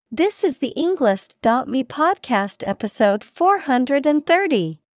This is the Englist.me podcast episode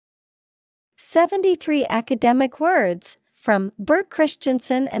 430. 73 academic words from Birte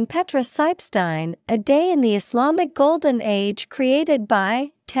Kristiansen and Petra Sijpesteijn, A Day in the Islamic Golden Age, created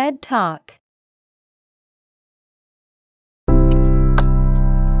by TED Talk.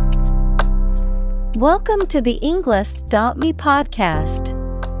 Welcome to the Englist.me podcast.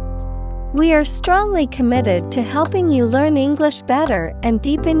 We are strongly committed to helping you learn English better and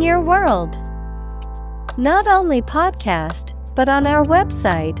deepen your world. Not only podcast, but on our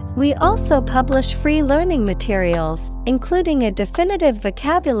website, we also publish free learning materials, including a definitive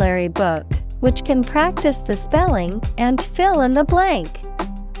vocabulary book, which can practice the spelling and fill in the blank.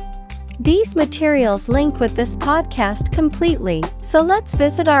 These materials link with this podcast completely, so let's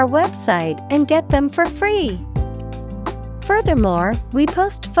visit our website and get them for free. Furthermore, we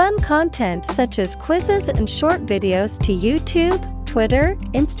post fun content such as quizzes and short videos to YouTube, Twitter,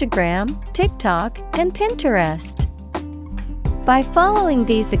 Instagram, TikTok, and Pinterest. By following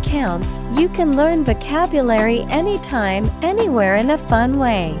these accounts, you can learn vocabulary anytime, anywhere in a fun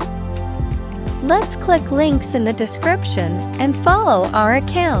way. Let's click links in the description and follow our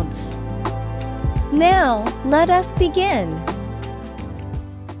accounts. Now, let us begin.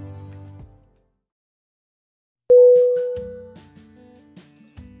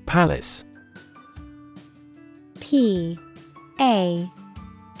 Palace. P-A-L-A-C-E.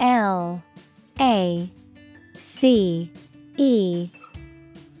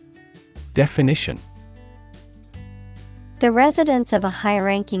 Definition: the residence of a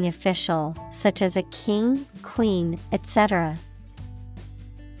high-ranking official, such as a king, queen, etc.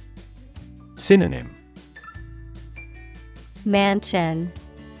 Synonym: mansion,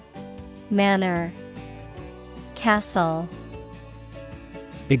 manor, castle.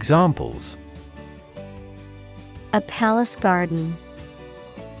 Examples: a palace garden,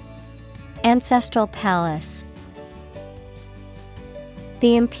 ancestral palace.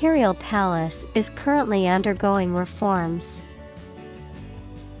 The imperial palace is currently undergoing reforms.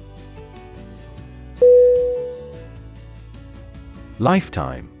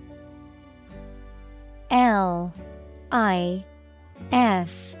 Lifetime. L-I-F-E-T-I-M-E.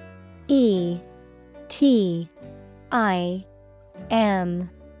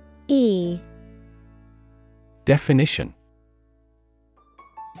 Definition: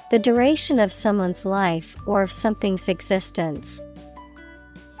 the duration of someone's life or of something's existence.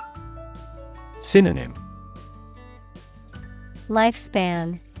 Synonym: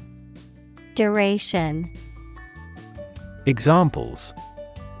 lifespan, duration. Examples: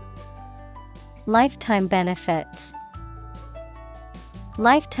 lifetime benefits.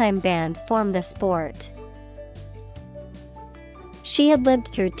 Lifetime ban formed the sport. She had lived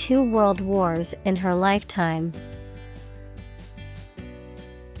through 2 world wars in her lifetime.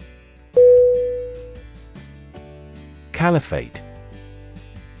 Caliphate.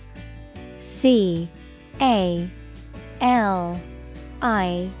 C-A-L-I-P-H-A-T-E.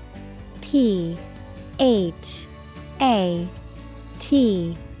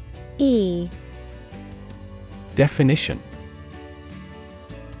 Definition: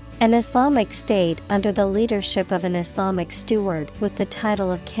 an Islamic state under the leadership of an Islamic steward with the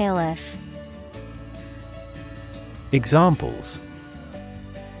title of caliph. Examples: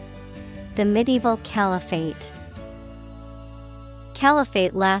 the medieval caliphate.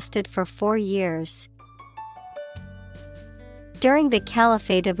 Caliphate lasted for 4 years. During the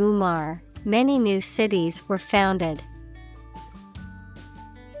Caliphate of Umar, many new cities were founded.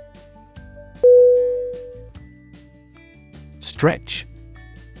 Stretch.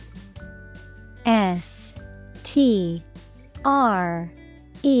 S-T-R-E-T-C-H.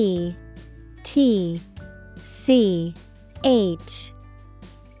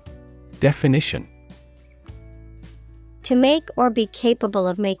 Definition: to make or be capable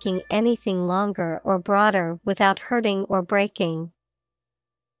of making anything longer or broader without hurting or breaking.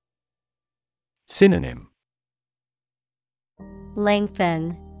 Synonym: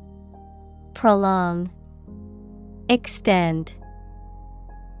 lengthen, prolong, extend.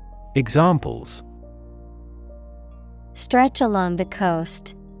 Examples: stretch along the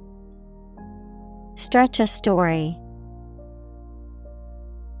coast. Stretch a story.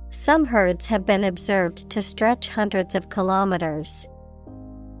 Some herds have been observed to stretch hundreds of kilometers.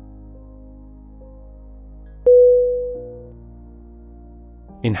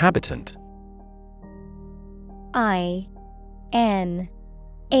 Inhabitant. I-N-H-A-B-I-T-A-N-T.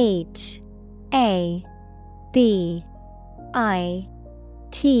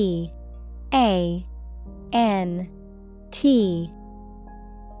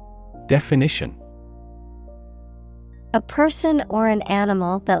 Definition: A person or an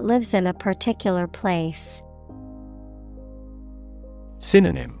animal that lives in a particular place.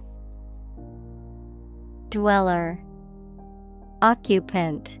 Synonym: Dweller,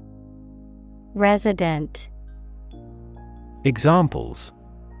 occupant, resident. Examples: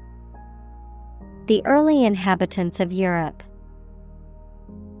 The early inhabitants of Europe.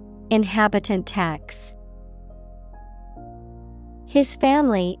 Inhabitant tax. His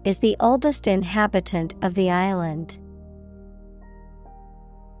family is the oldest inhabitant of the island.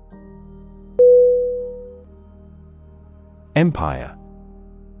 Empire.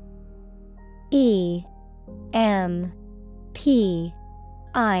 E-M-P-I-R-E.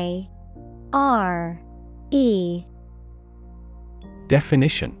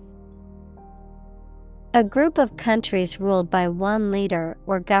 Definition: A group of countries ruled by one leader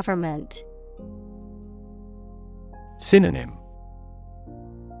or government. Synonym: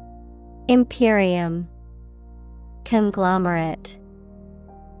 Imperium, conglomerate,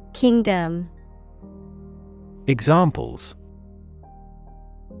 kingdom. Examples: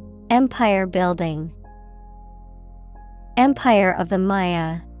 Empire building. Empire of the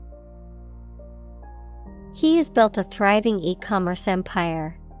Maya. He has built a thriving e-commerce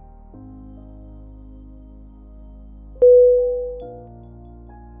empire.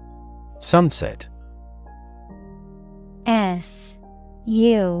 Sunset. S-U-N-S-E-T.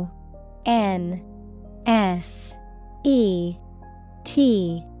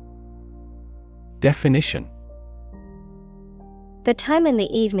 Definition: The time in the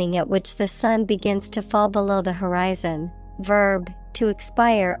evening at which the sun begins to fall below the horizon. Verb, to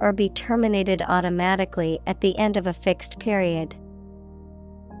expire or be terminated automatically at the end of a fixed period.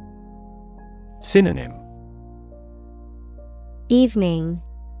 Synonym: Evening,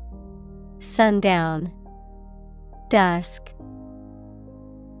 sundown, dusk.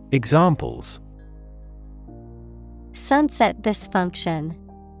 Examples: Sunset dysfunction.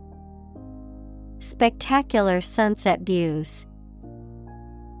 Spectacular sunset views.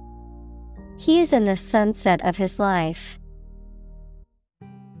 He is in the sunset of his life.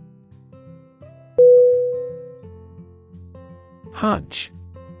 Hajj.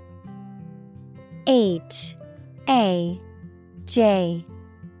 H-A-J-J.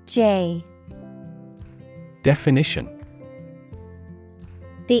 Definition: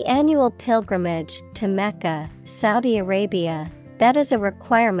 The annual pilgrimage to Mecca, Saudi Arabia, that is a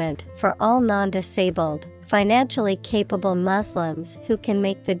requirement for all non-disabled, financially capable Muslims who can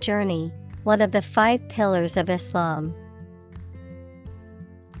make the journey, one of the 5 pillars of Islam.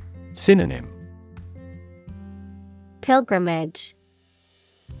 Synonym: Pilgrimage.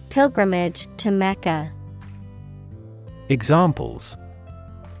 Pilgrimage to Mecca. Examples: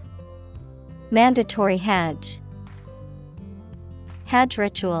 Mandatory Hajj. Hajj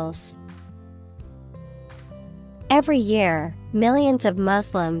rituals. Every year, millions of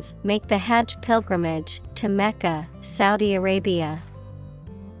Muslims make the Hajj pilgrimage to Mecca, Saudi Arabia.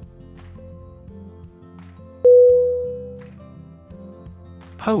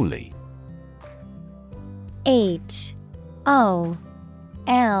 Holy. H-O-L-Y.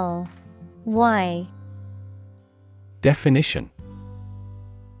 Definition: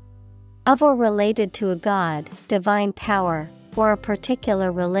 Of or related to a god, divine power, or a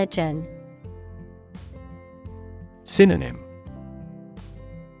particular religion. Synonym: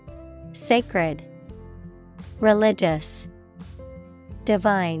 Sacred, religious,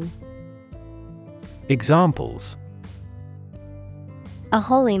 divine. Examples: A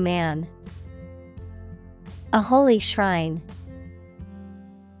holy man. A holy shrine.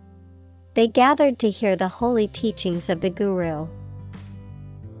 They gathered to hear the holy teachings of the Guru.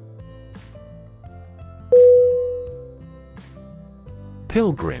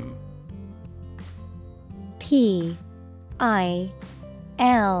 Pilgrim. P-I-L-G-R-I-M.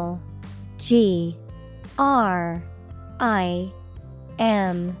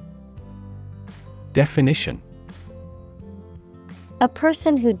 Definition: A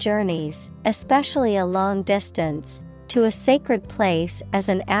person who journeys, especially a long distance, to a sacred place as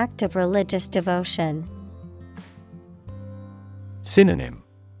an act of religious devotion. Synonym: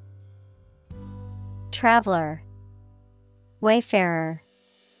 Traveler, wayfarer,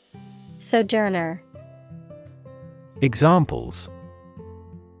 sojourner. Examples: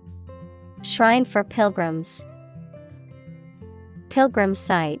 Shrine for pilgrims. Pilgrim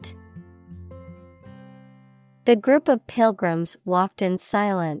site. The group of pilgrims walked in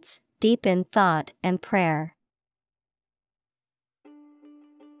silence, deep in thought and prayer.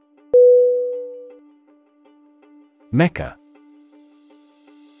 Mecca.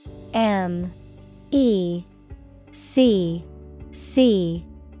 M-E-C-C-A.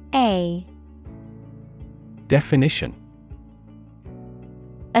 Definition: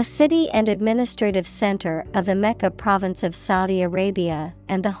 A city and administrative center of the Mecca province of Saudi Arabia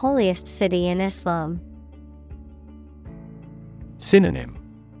and the holiest city in Islam. Synonym: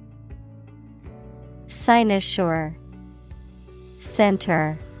 Cynosure,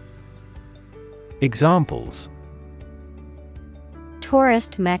 center. Examples: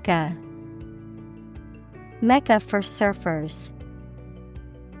 Tourist Mecca, Mecca for surfers.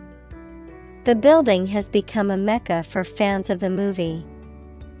 The building has become a Mecca for fans of the movie.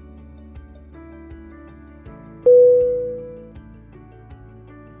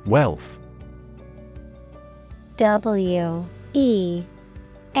 Wealth. W-E-A-L-T-H.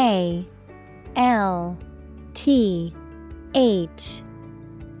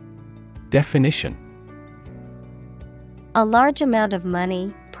 Definition: A large amount of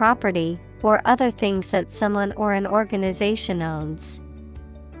money, property, or other things that someone or an organization owns.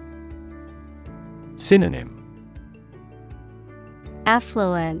 Synonym: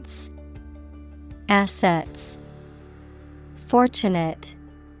 Affluence, assets, fortunate.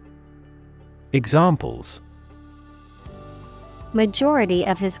 Examples: Majority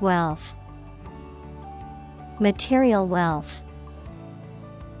of his wealth, material wealth.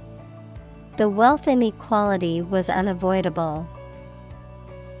 The wealth inequality was unavoidable.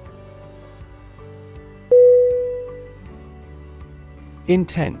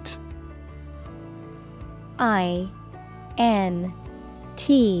 Intent. I-N-T-E-N-T.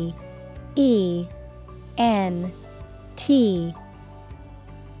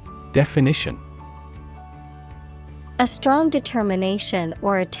 Definition: A strong determination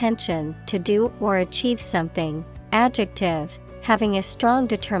or attention to do or achieve something. Adjective, having a strong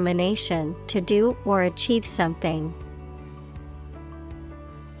determination to do or achieve something.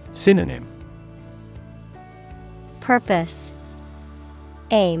 Synonym: Purpose,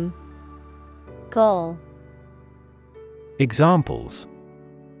 aim, goal. Examples: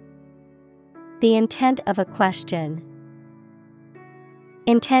 The intent of a question.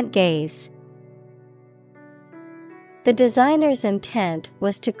 Intent gaze. The designer's intent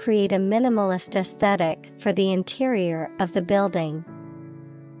was to create a minimalist aesthetic for the interior of the building.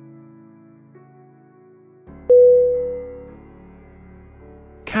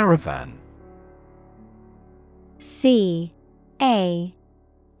 Caravan. C-A-R-A-V-A-N.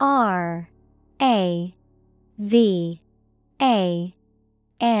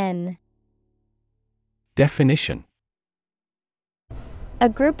 Definition: A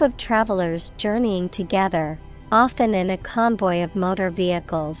group of travelers journeying together, often in a convoy of motor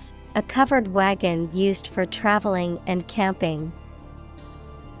vehicles, a covered wagon used for traveling and camping.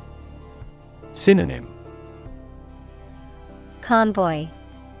 Synonym: Convoy,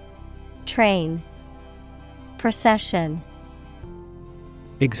 train, procession.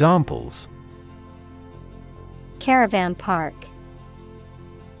 Examples: Caravan park,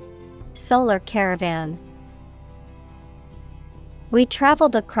 solar caravan. We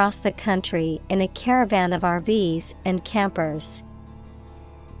traveled across the country in a caravan of RVs and campers.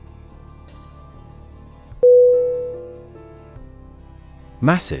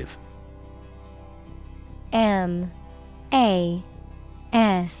 Massive. M-A-S-S-I-V-E.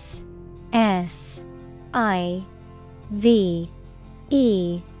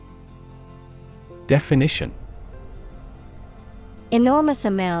 Definition: Enormous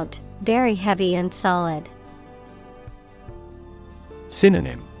amount, very heavy and solid.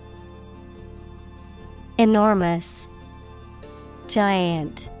 Synonym: Enormous,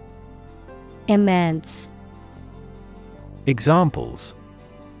 giant, immense. Examples: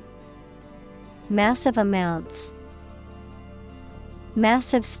 Massive amounts,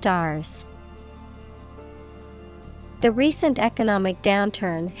 massive stars. The recent economic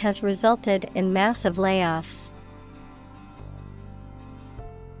downturn has resulted in massive layoffs.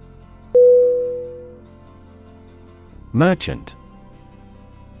 Merchant.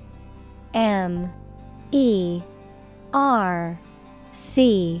 M-E-R-C-H-A-N-T.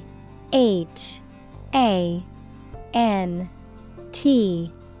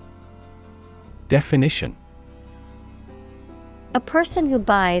 Definition: A person who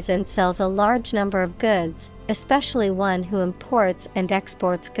buys and sells a large number of goods, especially one who imports and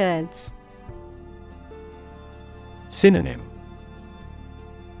exports goods. Synonym: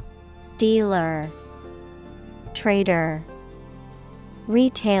 Dealer, trader,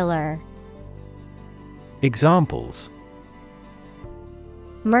 retailer. Examples: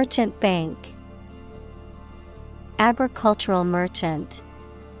 Merchant bank, agricultural merchant.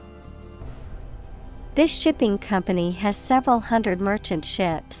 This shipping company has several hundred merchant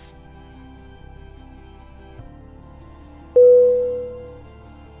ships.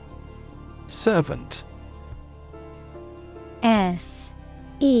 Servant. S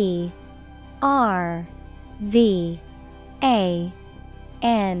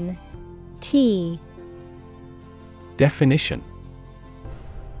Definition: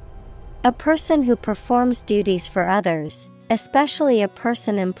 a person who performs duties for others, especially a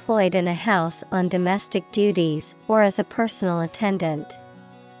person employed in a house on domestic duties or as a personal attendant.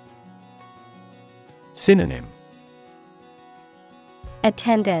 Synonym: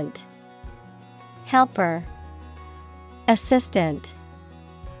 Attendant, helper, assistant.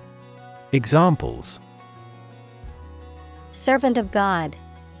 Examples: servant of God,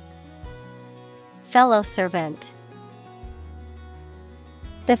 fellow servant.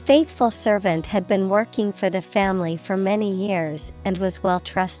 The faithful servant had been working for the family for many years and was well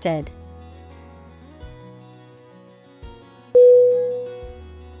trusted.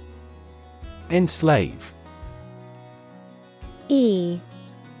 Enslave. E-N-S-L-A-V-E.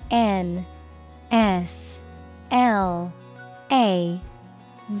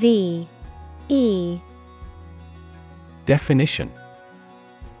 Definition: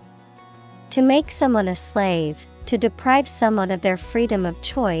 to make someone a slave, to deprive someone of their freedom of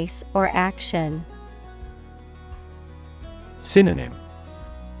choice or action. Synonym: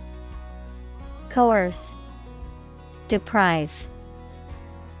 Coerce, deprive,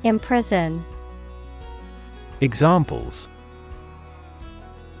 imprison. Examples: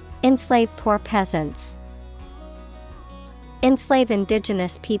 enslave poor peasants, enslave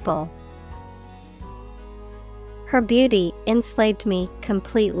indigenous people. Her beauty enslaved me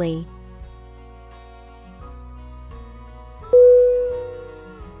completely.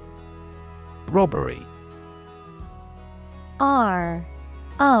 Robbery. R-O-B-B-E-R-Y.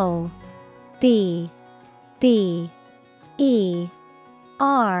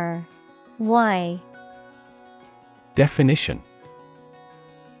 Definition: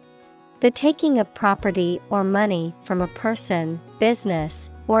 the taking of property or money from a person, business,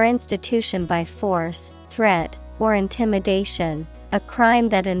 or institution by force, threat, or intimidation, a crime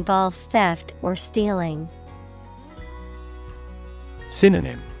that involves theft or stealing.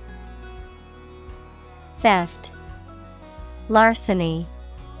 Synonym: theft, larceny,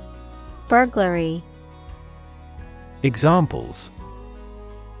 burglary. Examples: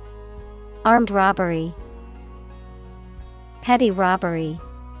 armed robbery, petty robbery.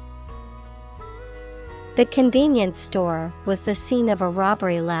 The convenience store was the scene of a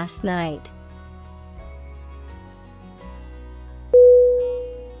robbery last night.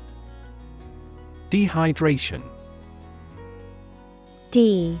 Dehydration.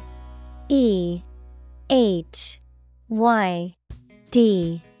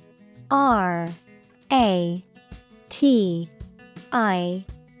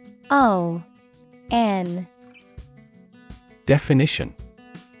 Definition: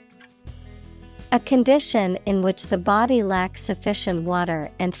 a condition in which the body lacks sufficient water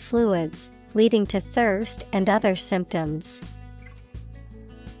and fluids, leading to thirst and other symptoms.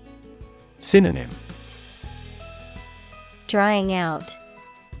 Synonym: drying out,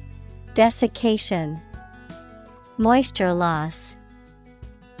 desiccation, moisture loss.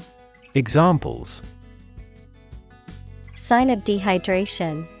 Examples: sign of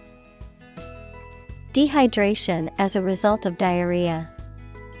dehydration, dehydration as a result of diarrhea.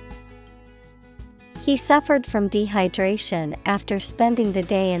 He suffered from dehydration after spending the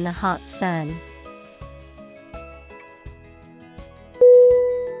day in the hot sun.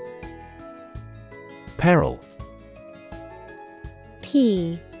 Peril.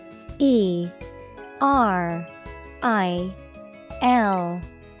 P-E-R-I-L.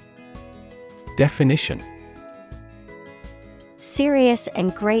 Definition: serious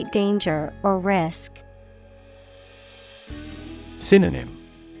and great danger or risk. Synonym: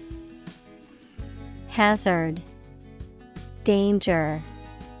 hazard, danger,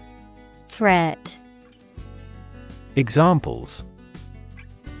 threat. Examples: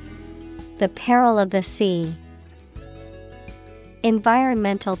 the peril of the sea,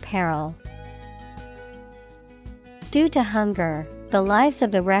 environmental peril. Due to hunger, the lives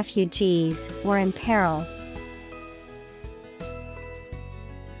of the refugees were in peril.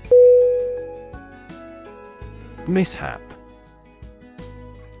 Mishap.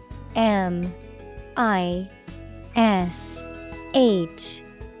 M-I-S-H-A-P.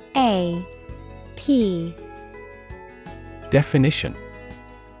 Definition: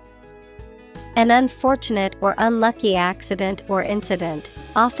 an unfortunate or unlucky accident or incident,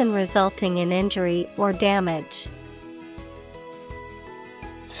 often resulting in injury or damage.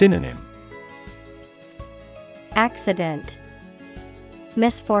 Synonym: accident,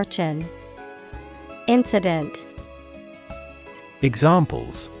 misfortune, incident.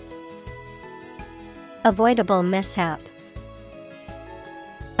 Examples: avoidable mishap,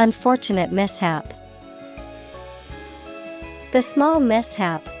 unfortunate mishap. The small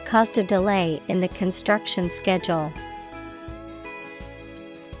mishap caused a delay in the construction schedule.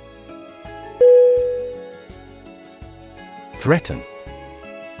 Threaten.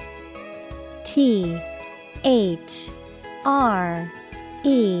 T-H-R-E-A-T-E-N.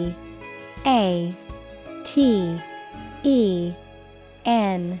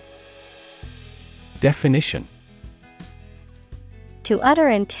 Definition. To utter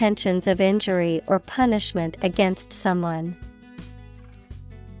intentions of injury or punishment against someone.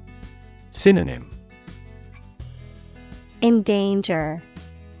 Synonym. Endanger,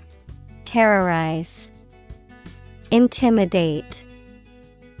 terrorize, intimidate.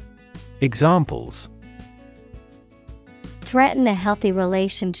 Examples. Threaten a healthy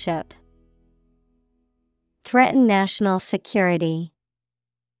relationship. Threaten national security.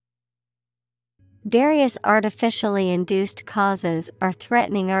 Various artificially induced causes are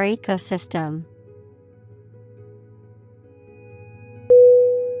threatening our ecosystem.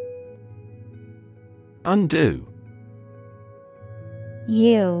 Undo.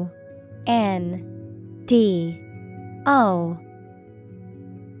 U-N-D-O.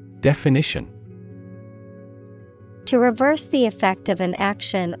 Definition. To reverse the effect of an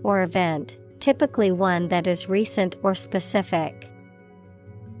action or event, typically one that is recent or specific.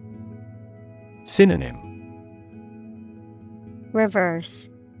 Synonym. Reverse,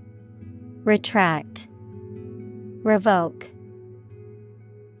 retract, revoke.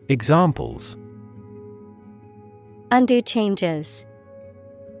 Examples. Undo changes.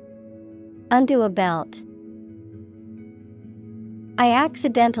 Undo a belt. I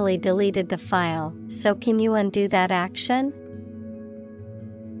accidentally deleted the file, so can you undo that action?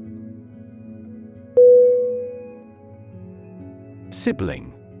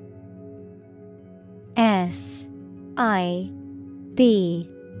 Sibling. S-I-B-L-I-N-G.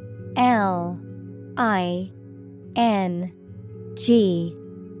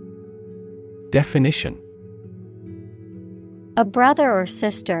 Definition. A brother or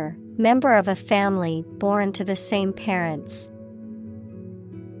sister, member of a family born to the same parents.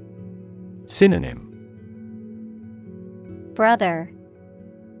 Synonym. Brother,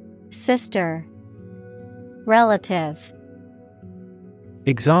 sister, relative.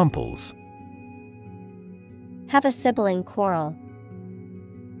 Examples. Have a sibling quarrel.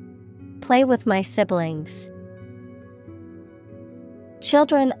 Play with my siblings.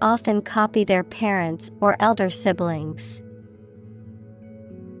 Children often copy their parents or elder siblings.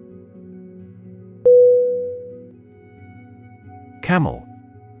 Camel.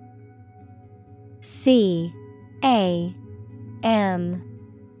 C-A-M-E-L.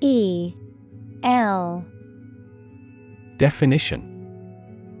 Definition.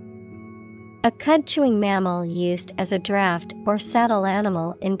 A cud-chewing mammal used as a draft or saddle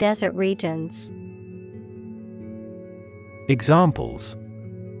animal in desert regions. Examples.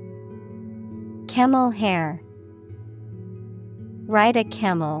 Camel hair. Ride a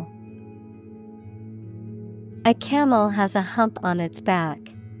camel. A camel has a hump on its back.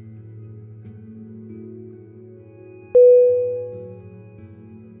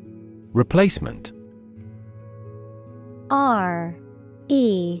 Replacement.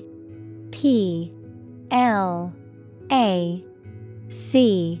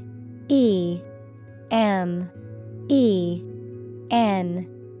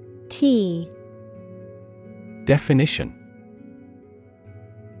 Definition.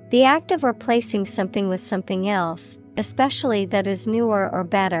 The act of replacing something with something else, especially that is newer or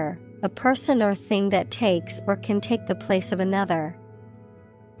better, a person or thing that takes or can take the place of another.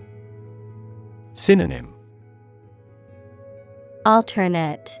 Synonym.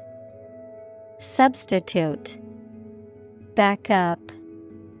 Alternate, substitute, backup.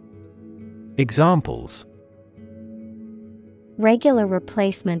 Examples. Regular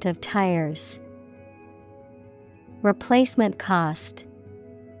replacement of tires. Replacement cost.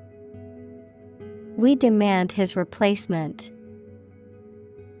 We demand his replacement.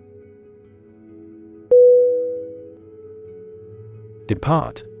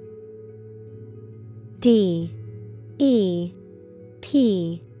 Depart. D-E-P-A-R-T.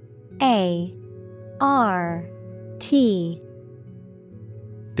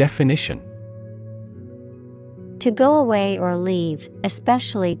 Definition. To go away or leave,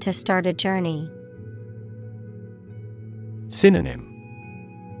 especially to start a journey. Synonym.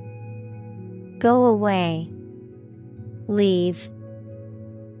 Go away, leave,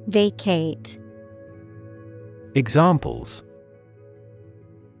 vacate. Examples.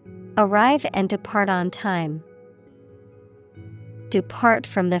 Arrive and depart on time. Depart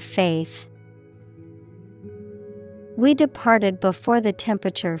from the faith. We departed before the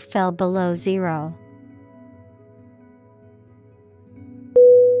temperature fell below zero.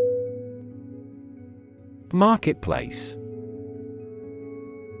 Marketplace.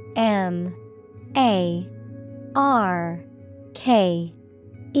 MarketPlace.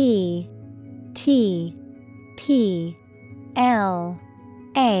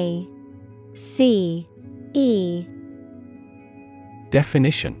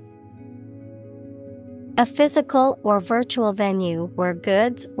 Definition. A physical or virtual venue where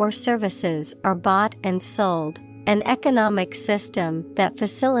goods or services are bought and sold, an economic system that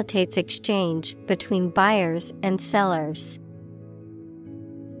facilitates exchange between buyers and sellers.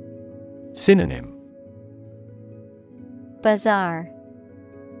 Synonym. Bazaar,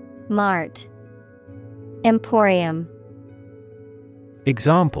 mart, emporium.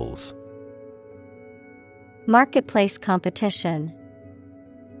 Examples. Marketplace competition.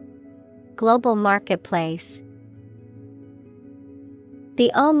 Global marketplace.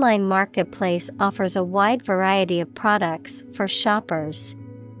 The online marketplace offers a wide variety of products for shoppers.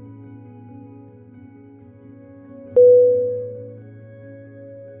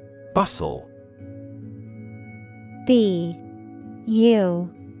 Bustle. Bustle.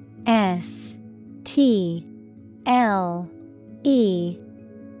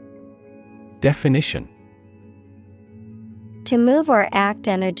 Definition. To move or act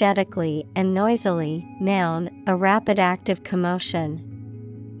energetically and noisily. Noun, a rapid active commotion.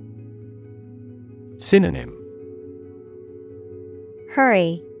 Synonym.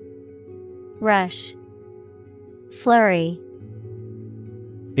 Hurry, rush, flurry.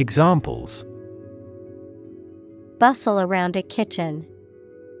 Examples. Bustle around a kitchen.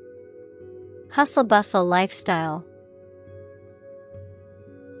 Hustle-bustle lifestyle.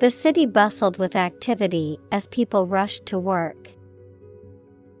 The city bustled with activity as people rushed to work.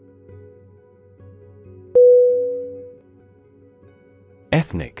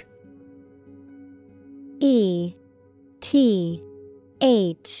 Ethnic. ETHNIC.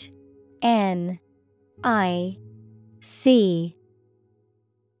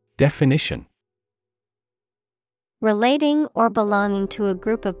 Definition. Relating or belonging to a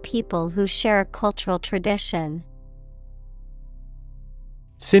group of people who share a cultural tradition.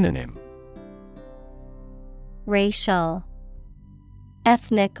 Synonym. Racial,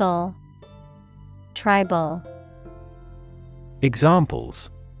 ethnical, tribal. Examples.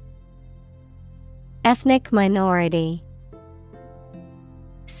 Ethnic minority.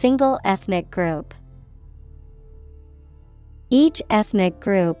 Single ethnic group. Each ethnic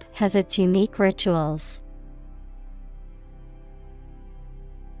group has its unique rituals.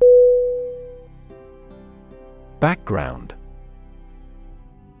 Background.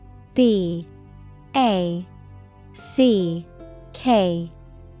 BACKGROUND.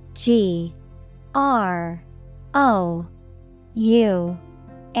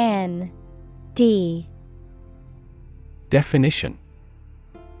 Definition.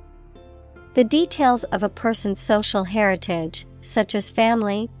 The details of a person's social heritage, such as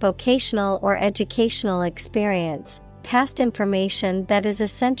family, vocational or educational experience, past information that is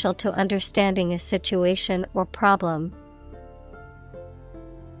essential to understanding a situation or problem.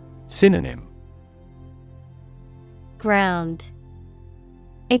 Synonym. Ground,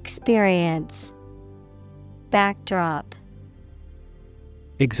 experience, backdrop.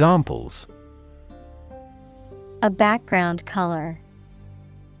 Examples. A background color.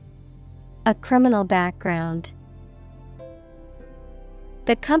 A criminal background.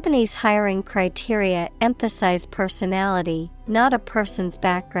 The company's hiring criteria emphasize personality, not a person's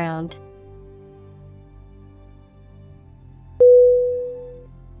background.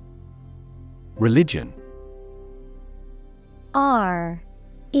 Religion. RELIGION.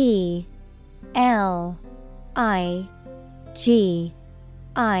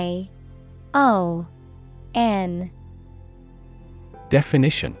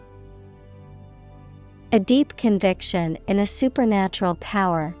 Definition. A deep conviction in a supernatural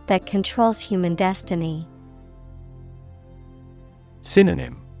power that controls human destiny.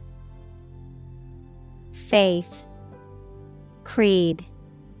 Synonym. Faith, creed,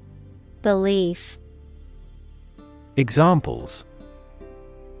 belief. Examples.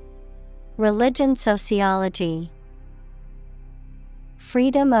 Religion sociology.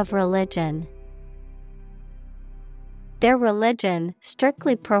 Freedom of religion. Their religion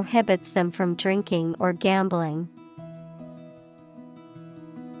strictly prohibits them from drinking or gambling.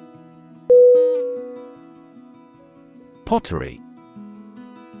 Pottery.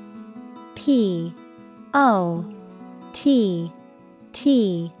 POTTERY.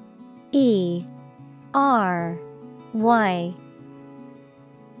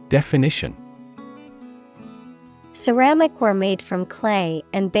 Definition. Ceramic ware made from clay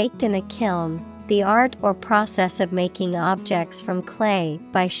and baked in a kiln, the art or process of making objects from clay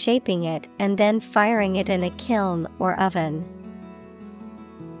by shaping it and then firing it in a kiln or oven.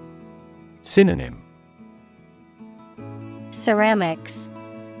 Synonym: Ceramics,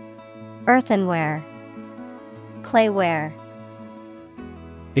 earthenware, clayware.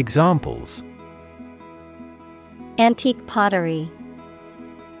 Examples: Antique pottery,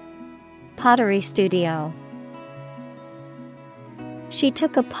 pottery studio. She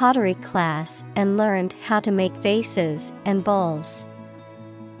took a pottery class and learned how to make vases and bowls.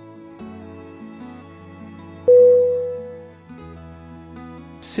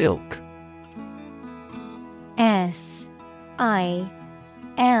 Silk. S-I-L-K.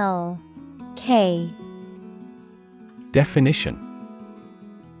 Definition: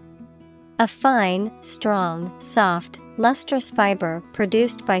 A fine, strong, soft, lustrous fiber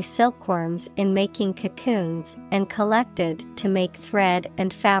produced by silkworms in making cocoons and collected to make thread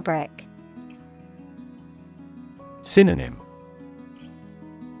and fabric. Synonym: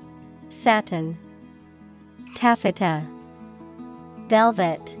 Satin, taffeta,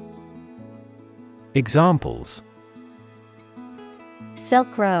 velvet. Examples: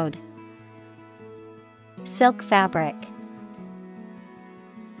 Silk road, silk fabric.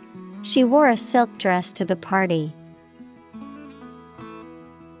 She wore a silk dress to the party.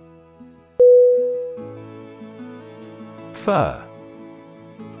 Fur.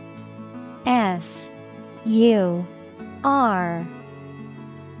 F-U-R.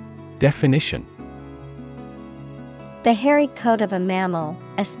 Definition: The hairy coat of a mammal,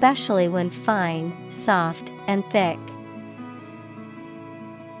 especially when fine, soft, and thick.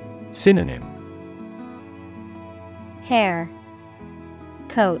 Synonym: Hair,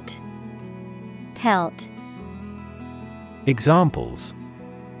 coat, pelt. Examples: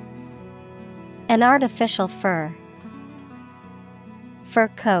 An artificial fur, fur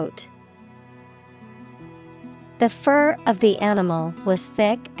coat. The fur of the animal was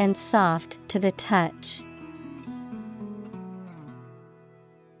thick and soft to the touch.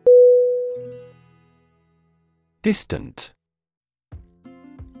 Distant.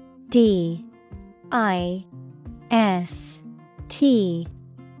 D-I-S-T-A-N-T.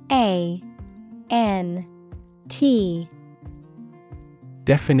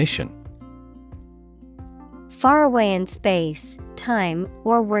 Definition: Far away in space, time,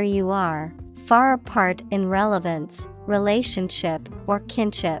 or where you are, far apart in relevance, relationship, or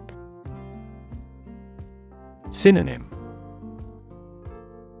kinship. Synonym: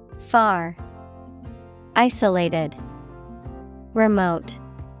 Far, isolated, remote.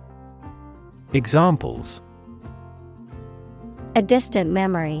 Examples: A distant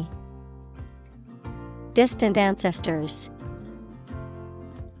memory, distant ancestors.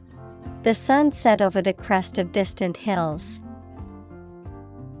 The sun set over the crest of distant hills.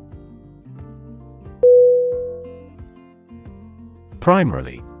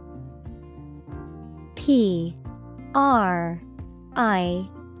 Primarily. P-R-I-M-A-R-I-L-Y.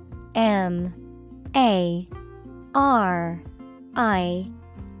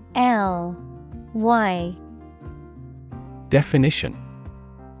 Definition: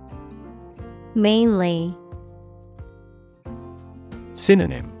 Mainly.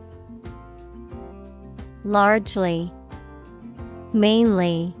 Synonym: Largely,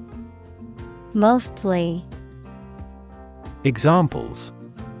 mainly, mostly. Examples: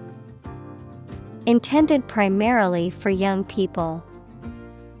 Intended primarily for young people.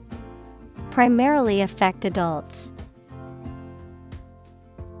 Primarily affect adults.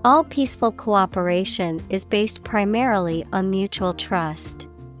 All peaceful cooperation is based primarily on mutual trust.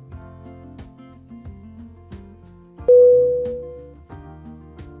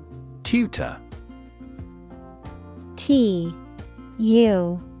 Tutor. T-U-T-O-R.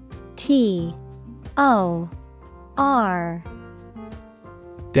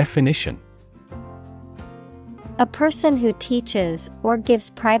 Definition: A person who teaches or gives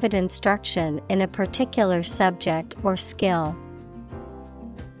private instruction in a particular subject or skill.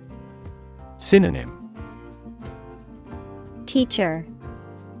 Synonym: Teacher,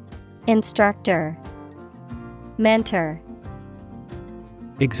 instructor, mentor.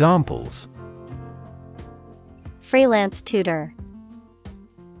 Examples: Freelance tutor,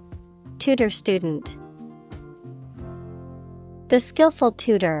 tutor student. The skillful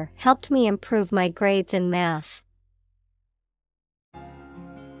tutor helped me improve my grades in math.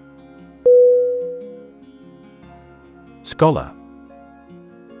 Scholar.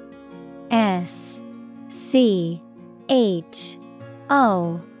 S-C-H-O-L-A-R.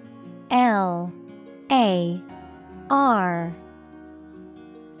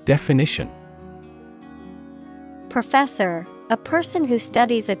 Definition: Professor, a person who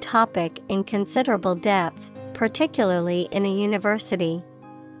studies a topic in considerable depth, particularly in a university.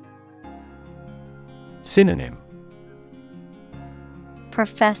 Synonym: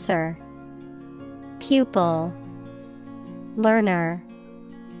 Professor, pupil, learner.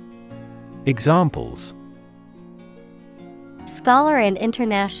 Examples: Scholar in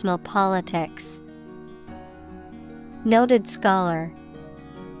international politics. Noted scholar.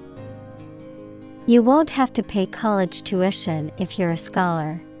 You won't have to pay college tuition if you're a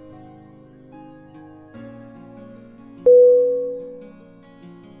scholar.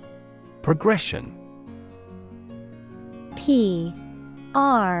 Progression.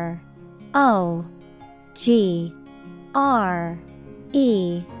 Progression.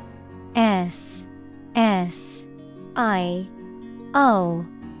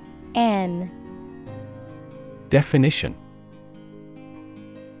 Definition: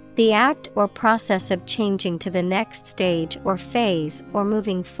 The act or process of changing to the next stage or phase or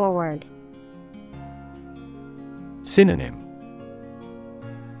moving forward. Synonym: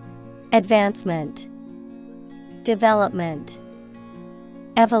 Advancement, development,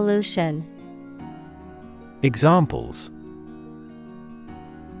 evolution. Examples: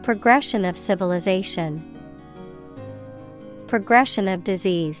 Progression of civilization. Progression of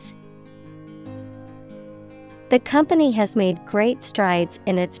disease. The company has made great strides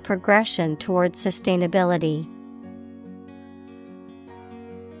in its progression towards sustainability.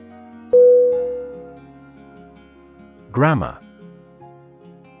 Grammar.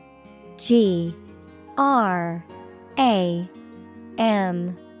 Grammar.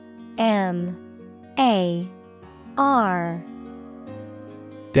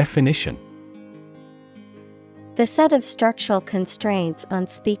 Definition: The set of structural constraints on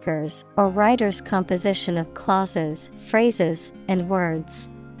speakers or writers' composition of clauses, phrases, and words.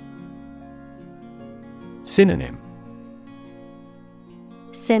 Synonym: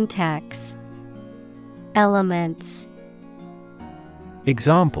 Syntax, elements.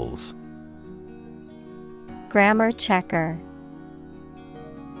 Examples: Grammar checker.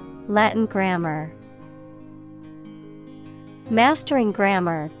 Latin grammar. Mastering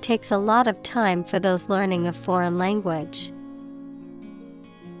grammar takes a lot of time for those learning a foreign language.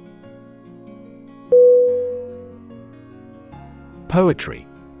 Poetry.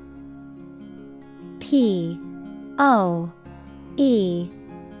 Poetry.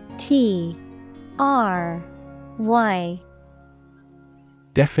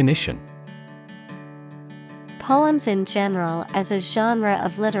 Definition: Poems in general as a genre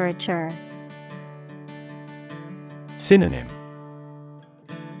of literature. Synonym: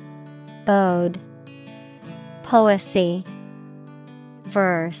 Ode, poesy,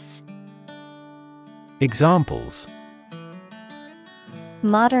 verse. Examples: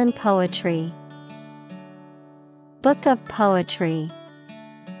 Modern poetry. Book of poetry.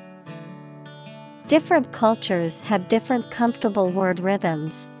 Different cultures have different comfortable word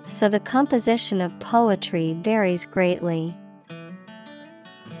rhythms, so the composition of poetry varies greatly.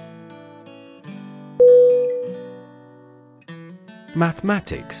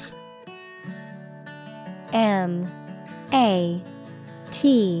 Mathematics. Mathematics.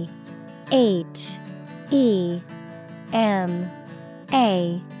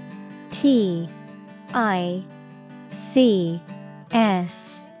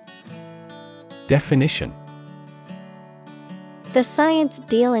 Definition: The science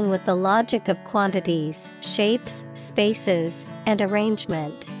dealing with the logic of quantities, shapes, spaces, and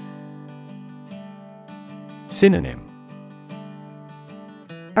arrangement. Synonym: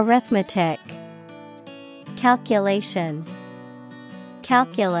 Arithmetic, calculation,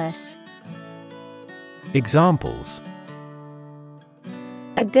 calculus. Examples: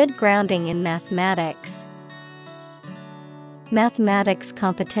 A good grounding in mathematics. Mathematics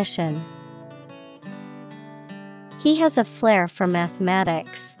competition. He has a flair for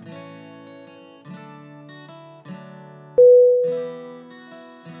mathematics.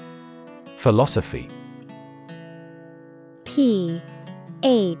 Philosophy. Philosophy.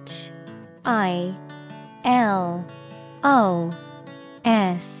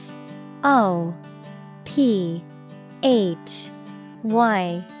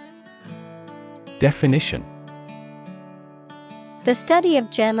 Definition: The study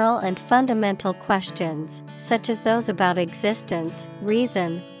of general and fundamental questions, such as those about existence,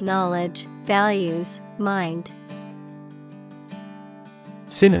 reason, knowledge, values, mind.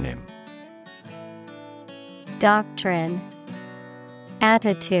 Synonym: Doctrine,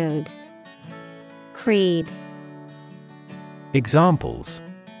 attitude, creed. Examples: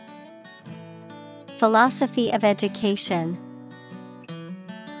 Philosophy of education.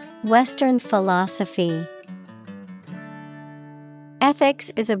 Western philosophy.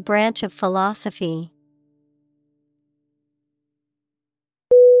 Ethics is a branch of philosophy.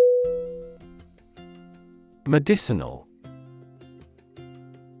 Medicinal.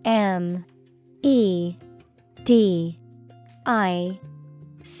 Medicinal.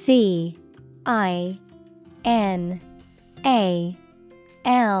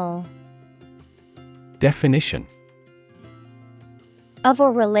 Definition. Of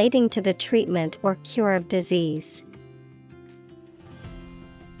or relating to the treatment or cure of disease.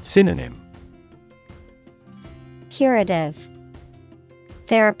 Synonym. Curative,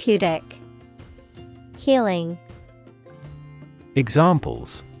 therapeutic, healing.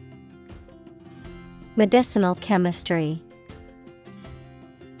 Examples. Medicinal chemistry.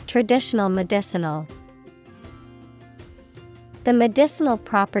 Traditional medicinal. The medicinal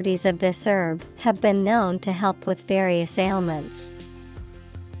properties of this herb have been known to help with various ailments.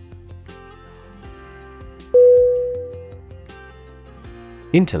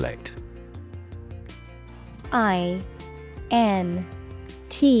 Intellect. INTELLECT.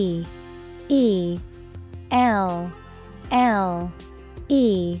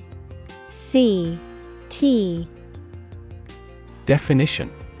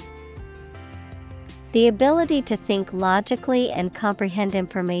 Definition. The ability to think logically and comprehend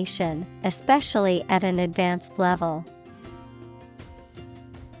information, especially at an advanced level.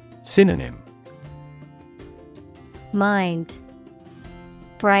 Synonym. Mind,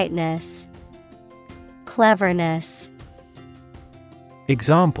 brightness, cleverness.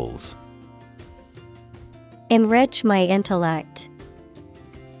 Examples. Enrich my intellect.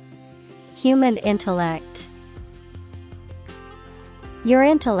 Human intellect. Your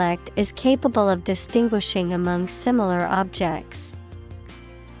intellect is capable of distinguishing among similar objects.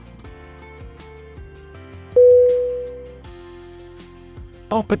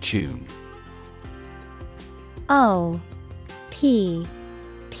 Opportune. OPPORTUNE.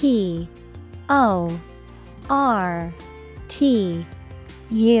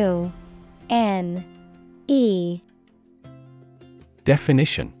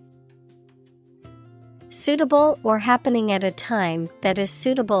 Definition. Suitable or happening at a time that is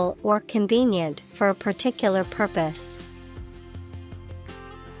suitable or convenient for a particular purpose.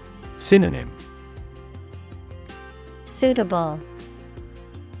 Synonym. Suitable,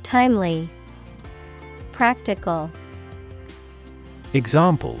 timely, practical.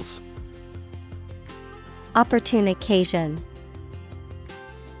 Examples. Opportune occasion.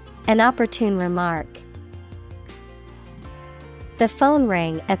 An opportune remark. The phone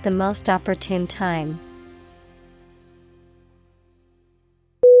rang at the most opportune time.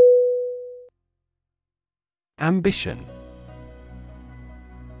 Ambition.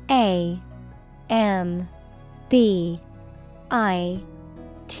 AMBITION.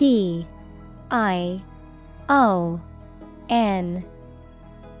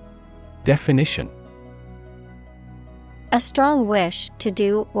 Definition. A strong wish to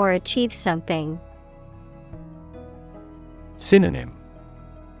do or achieve something. Synonym.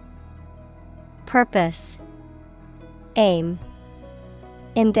 Purpose, aim,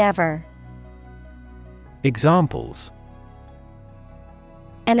 endeavor. Examples.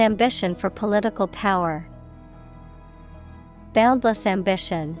 An ambition for political power. Boundless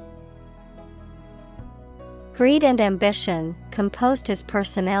ambition. Greed and ambition composed his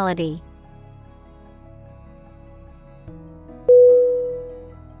personality.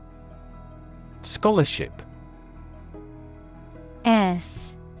 Scholarship.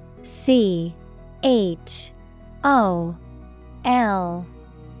 SCHOLARSHIP.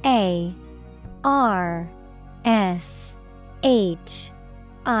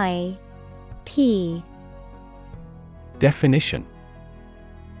 Definition.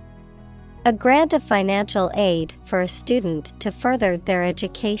 A grant of financial aid for a student to further their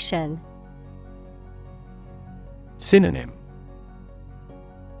education. Synonym.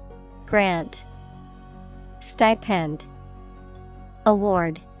 Grant, stipend,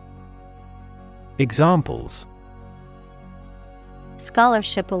 award. Examples.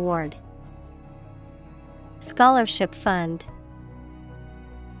 Scholarship award. Scholarship fund.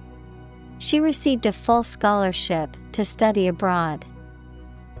 She received a full scholarship to study abroad.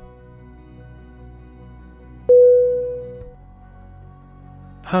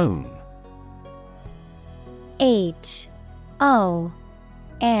 Hone. HONE.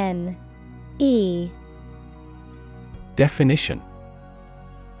 Definition.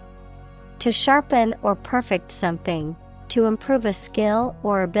 To sharpen or perfect something, to improve a skill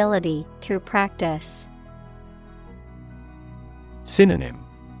or ability through practice. Synonym.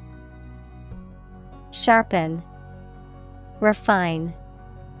 Sharpen, refine,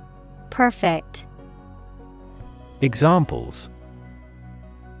 perfect. Examples.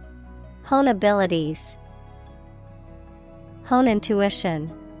 Hone abilities. Hone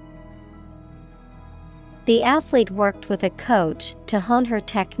intuition. The athlete worked with a coach to hone her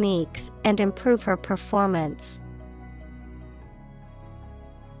techniques and improve her performance.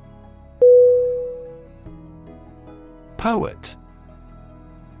 Poet.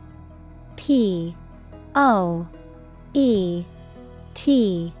 P-O-E-T.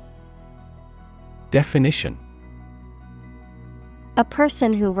 Definition: A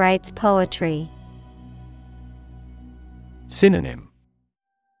person who writes poetry. Synonym: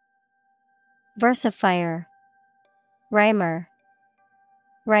 Versifier, rhymer,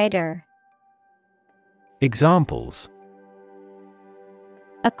 writer. Examples: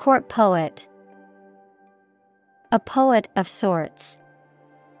 A court poet. A poet of sorts.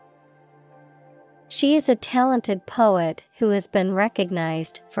 She is a talented poet who has been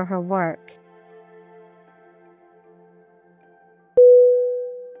recognized for her work.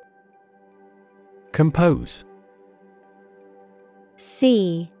 Compose.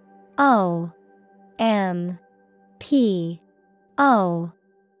 C-O-M-P-O-S-E.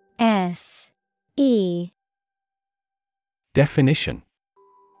 Definition: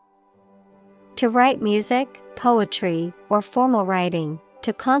 To write music, poetry, or formal writing,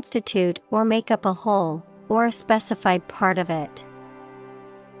 to constitute or make up a whole, or a specified part of it.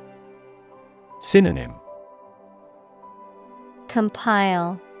 Synonym: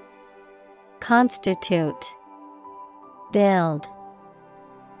 Compile, constitute, build.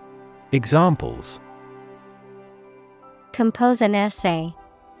 Examples: Compose an essay.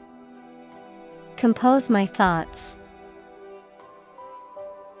 Compose my thoughts.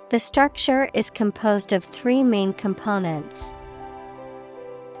 The structure is composed of 3 main components.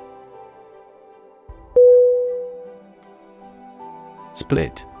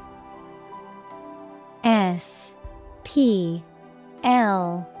 Split.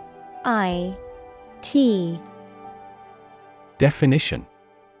 S-P-L-I-T. Definition: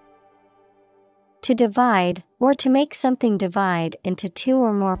 To divide, or to make something divide into 2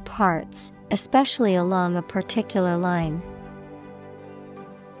 or more parts, especially along a particular line.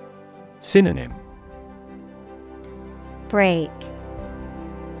 Synonym: Break,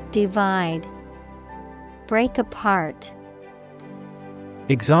 divide, break apart.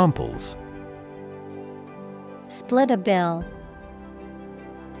 Examples: Split a bill.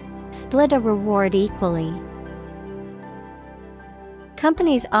 Split a reward equally.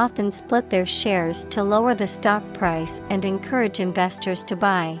 Companies often split their shares to lower the stock price and encourage investors to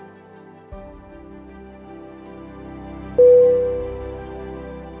buy.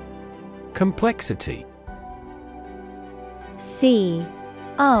 Complexity.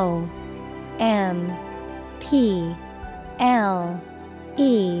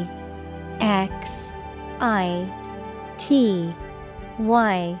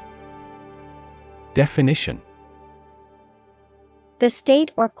 Definition: The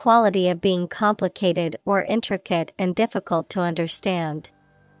state or quality of being complicated or intricate and difficult to understand.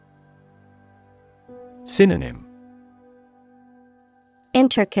 Synonym: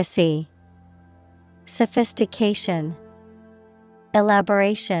 Intricacy, sophistication,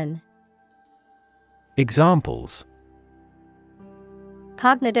 elaboration. Examples: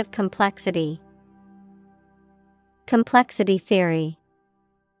 Cognitive complexity. Complexity theory.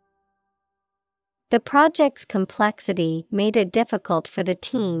 The project's complexity made it difficult for the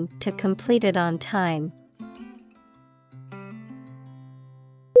team to complete it on time.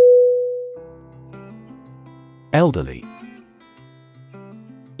 Elderly.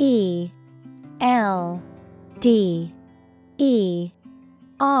 E-L-D-E-R-L-Y.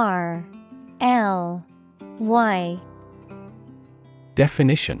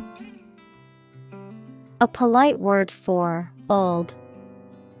 Definition: A polite word for old.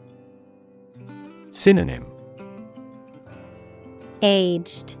 Synonym: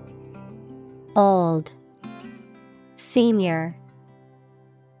 Aged, old, senior.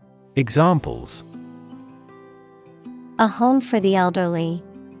 Examples: A home for the elderly.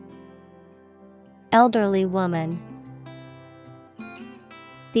 Elderly woman.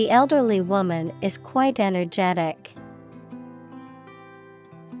 The elderly woman is quite energetic.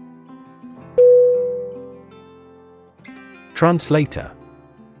 Translator. Translator.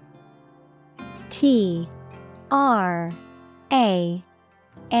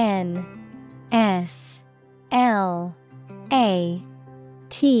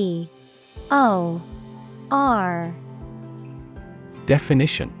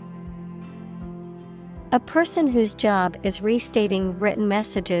 Definition: A person whose job is restating written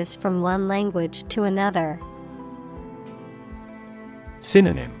messages from one language to another.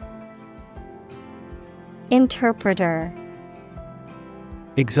 Synonym: Interpreter,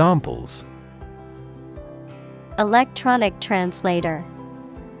 Examples: electronic translator,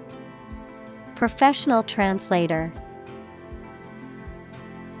 professional translator.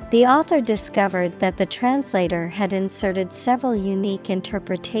 The author discovered that the translator had inserted several unique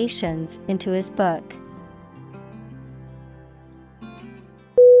interpretations into his book.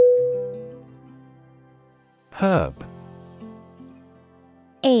 Herb.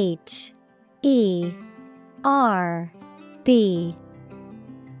 H-E-R-B.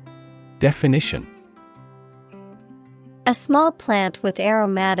 Definition: a small plant with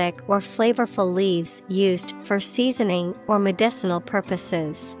aromatic or flavorful leaves used for seasoning or medicinal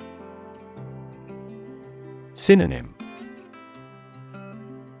purposes. Synonym: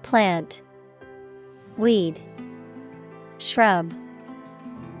 plant, weed, shrub.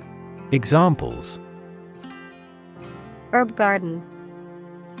 Examples: herb garden,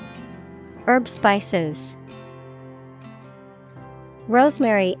 herb spices.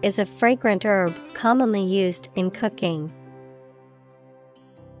 Rosemary is a fragrant herb commonly used in cooking.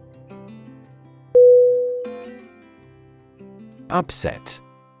 Upset.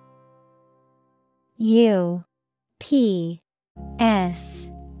 U-P-S-E-T.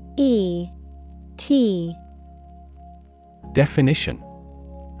 Definition: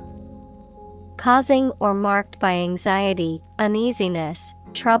 causing or marked by anxiety, uneasiness,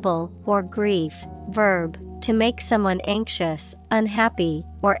 trouble, or grief. Verb, to make someone anxious, unhappy,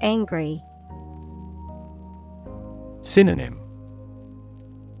 or angry. Synonym: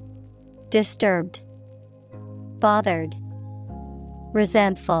 disturbed, bothered,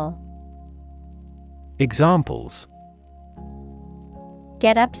 resentful. Examples: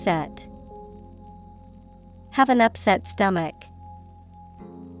 get upset, have an upset stomach.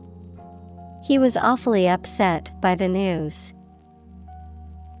 He was awfully upset by the news.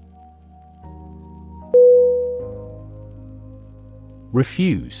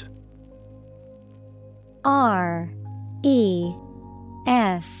 Refuse. R-E-F-U-S-E.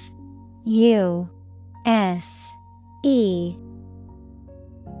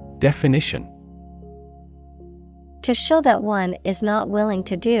 Definition: to show that one is not willing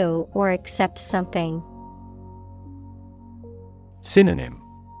to do or accept something. Synonym: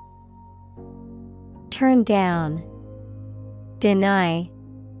 turn down, deny,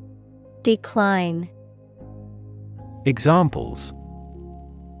 decline. Examples: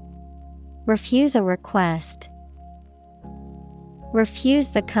 refuse a request,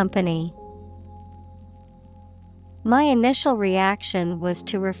 refuse the company. My initial reaction was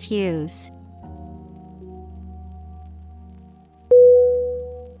to refuse.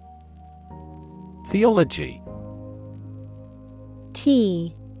 Theology.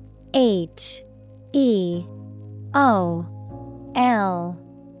 T-H-E-O-L-O-G-Y.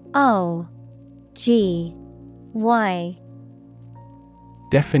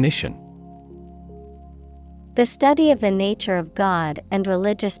 Definition: the study of the nature of God and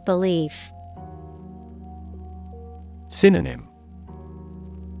religious belief. Synonym: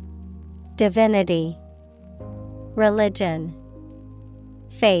 divinity, religion,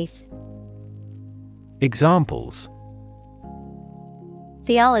 faith. Examples: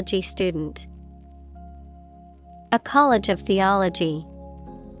 theology student, a college of theology.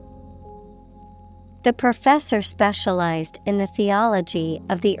 The professor specialized in the theology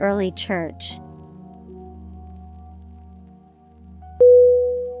of the early church.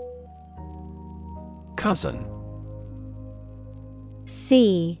 Cousin.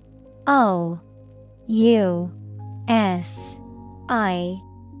 C-O-U-S-I-N.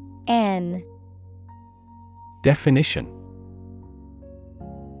 Definition: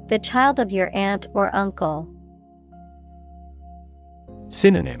 the child of your aunt or uncle.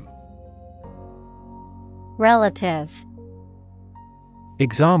 Synonym: relative.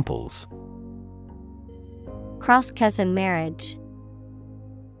 Examples: cross-cousin marriage,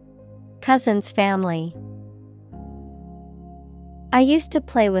 cousin's family. I used to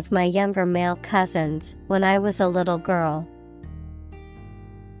play with my younger male cousins when I was a little girl.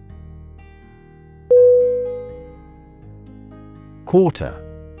 Quarter.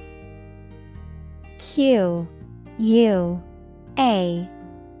 Q-U-A-R-T-E-R.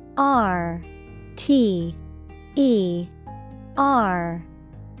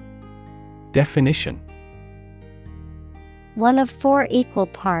 Definition: one of four equal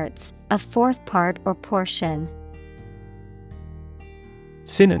parts, a fourth part or portion.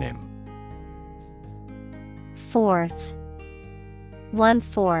 Synonym: fourth,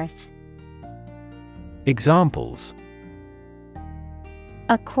 1/4. Examples: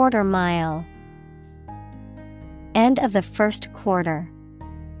 a quarter mile, end of the first quarter.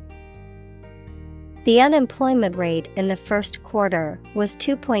 The unemployment rate in the first quarter was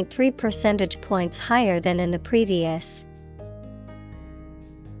 2.3 percentage points higher than in the previous.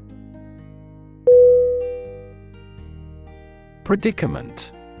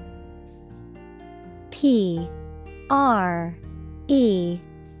 Predicament. Predicament.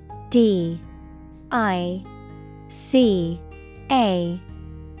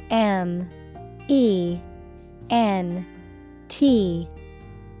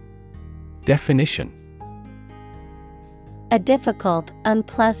 Definition. A difficult,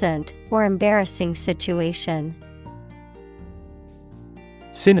 unpleasant, or embarrassing situation.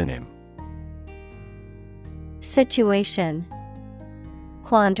 Synonym. Situation,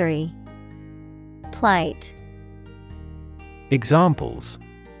 quandary, plight. Examples.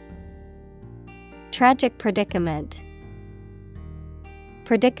 Tragic predicament.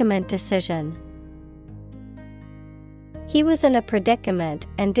 Predicament decision. He was in a predicament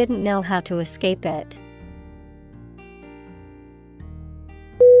and didn't know how to escape it.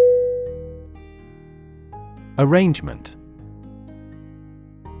 Arrangement.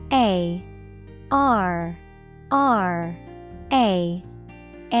 Arrangement.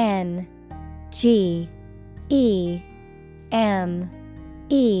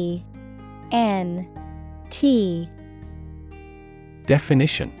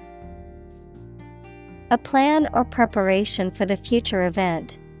 Definition. A plan or preparation for the future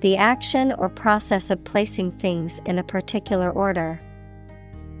event, the action or process of placing things in a particular order.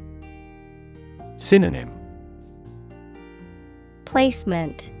 Synonym.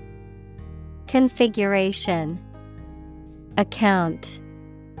 Placement, configuration, account.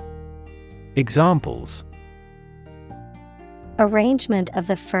 Examples. Arrangement of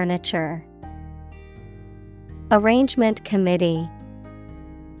the furniture. Arrangement committee.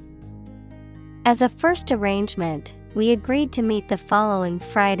 As a first arrangement, we agreed to meet the following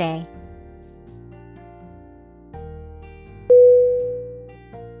Friday.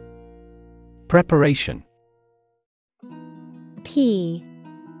 Preparation. Preparation.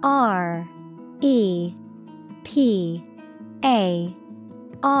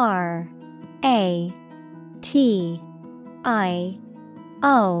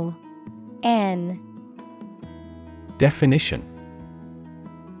 Definition.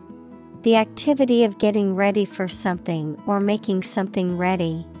 The activity of getting ready for something or making something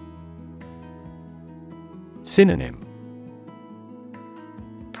ready. Synonym.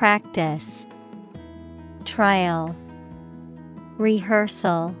 Practice, trial,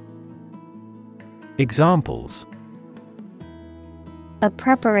 rehearsal. Examples. A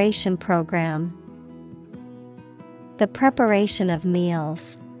preparation program. The preparation of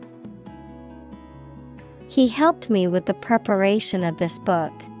meals. He helped me with the preparation of this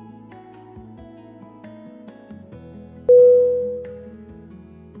book.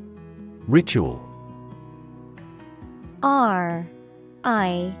 Ritual. Ritual.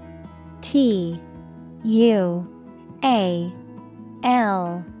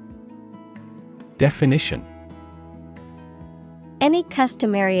 Definition. Any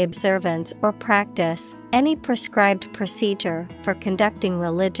customary observance or practice, any prescribed procedure for conducting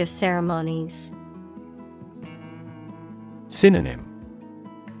religious ceremonies. Synonym.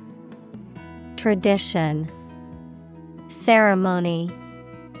 Tradition, ceremony,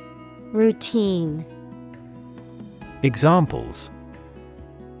 routine. Examples.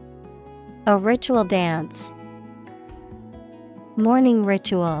 A ritual dance. Morning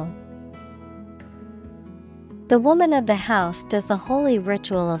ritual. The woman of the house does the holy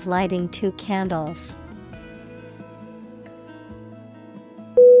ritual of lighting 2 candles.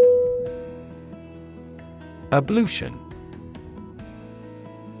 Ablution.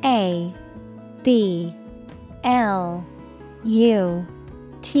 Ablution.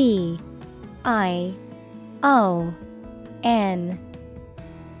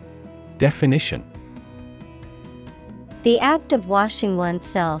 Definition. The act of washing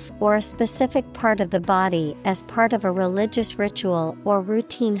oneself or a specific part of the body as part of a religious ritual or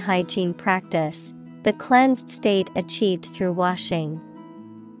routine hygiene practice, the cleansed state achieved through washing.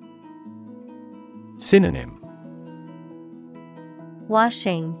 Synonym.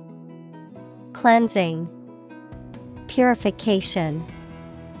 Washing, cleansing, purification.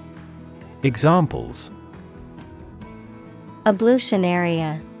 Examples. Ablution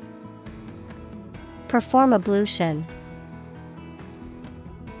area. Perform ablution.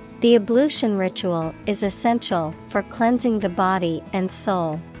 The ablution ritual is essential for cleansing the body and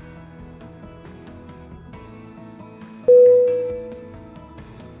soul.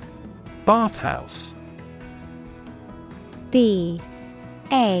 Bathhouse. Bathhouse.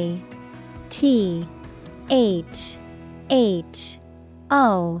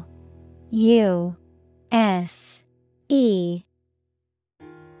 S E.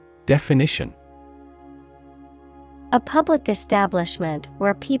 Definition: A public establishment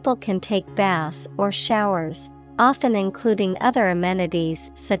where people can take baths or showers, often including other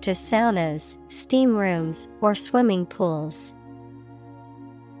amenities such as saunas, steam rooms, or swimming pools.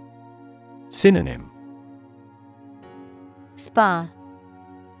 Synonym: Spa,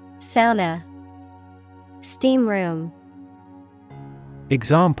 sauna, steam room.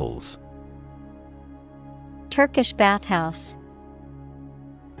 Examples: Turkish bathhouse,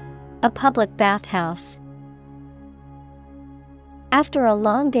 a public bathhouse. After a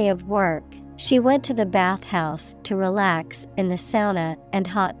long day of work, she went to the bathhouse to relax in the sauna and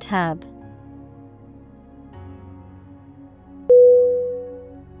hot tub.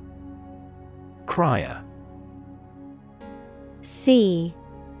 Crier. C-R-I-E-R.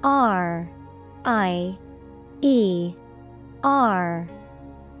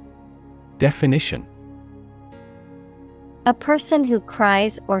 Definition: A person who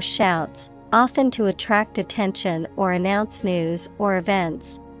cries or shouts, often to attract attention or announce news or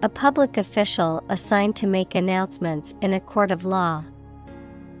events, a public official assigned to make announcements in a court of law.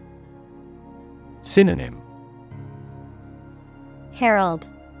 Synonym: Herald,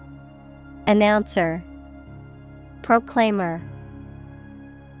 announcer, proclaimer.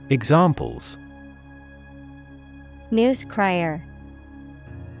 Examples: News crier,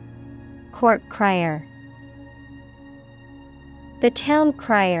 court crier. The town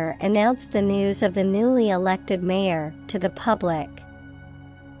crier announced the news of the newly elected mayor to the public.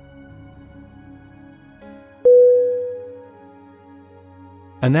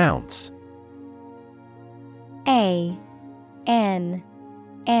 Announce. A-N-N-O-U-N-C-E.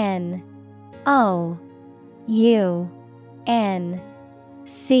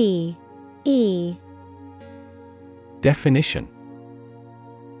 Definition: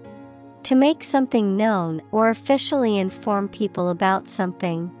 To make something known or officially inform people about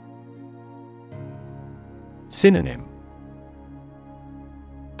something. Synonym: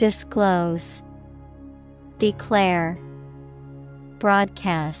 Disclose, declare,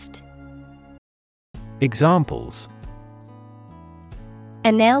 broadcast. Examples: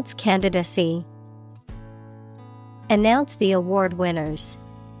 Announce candidacy, announce the award winners.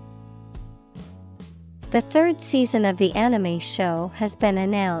 The third season of the anime show has been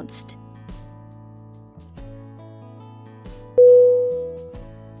announced.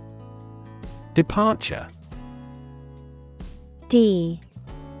 Departure. D-E-P-A-R-T-U-R-E.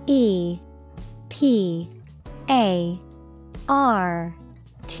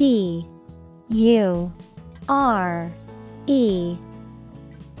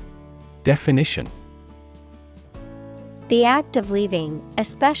 Definition: The act of leaving,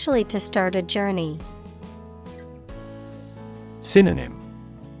 especially to start a journey. Synonym: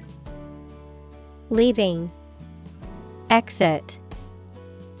 Leaving, exit,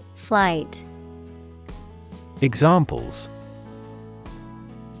 flight. Examples: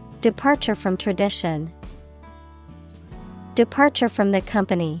 Departure from tradition, departure from the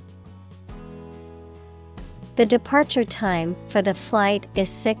company. The departure time for the flight is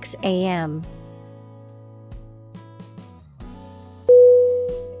 6 a.m.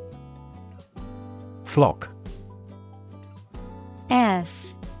 Flock.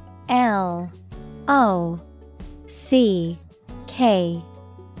 F-L-O-C-K.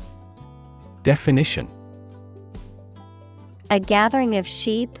 Definition: A gathering of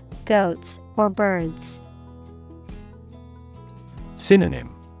sheep, goats, or birds. Synonym: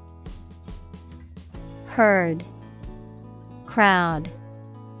 Herd, crowd,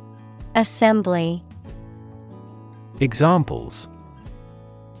 assembly. Examples: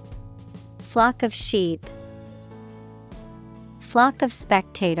 Flock of sheep, flock of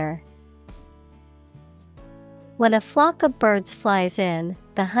spectator. When a flock of birds flies in,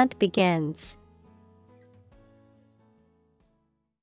 the hunt begins.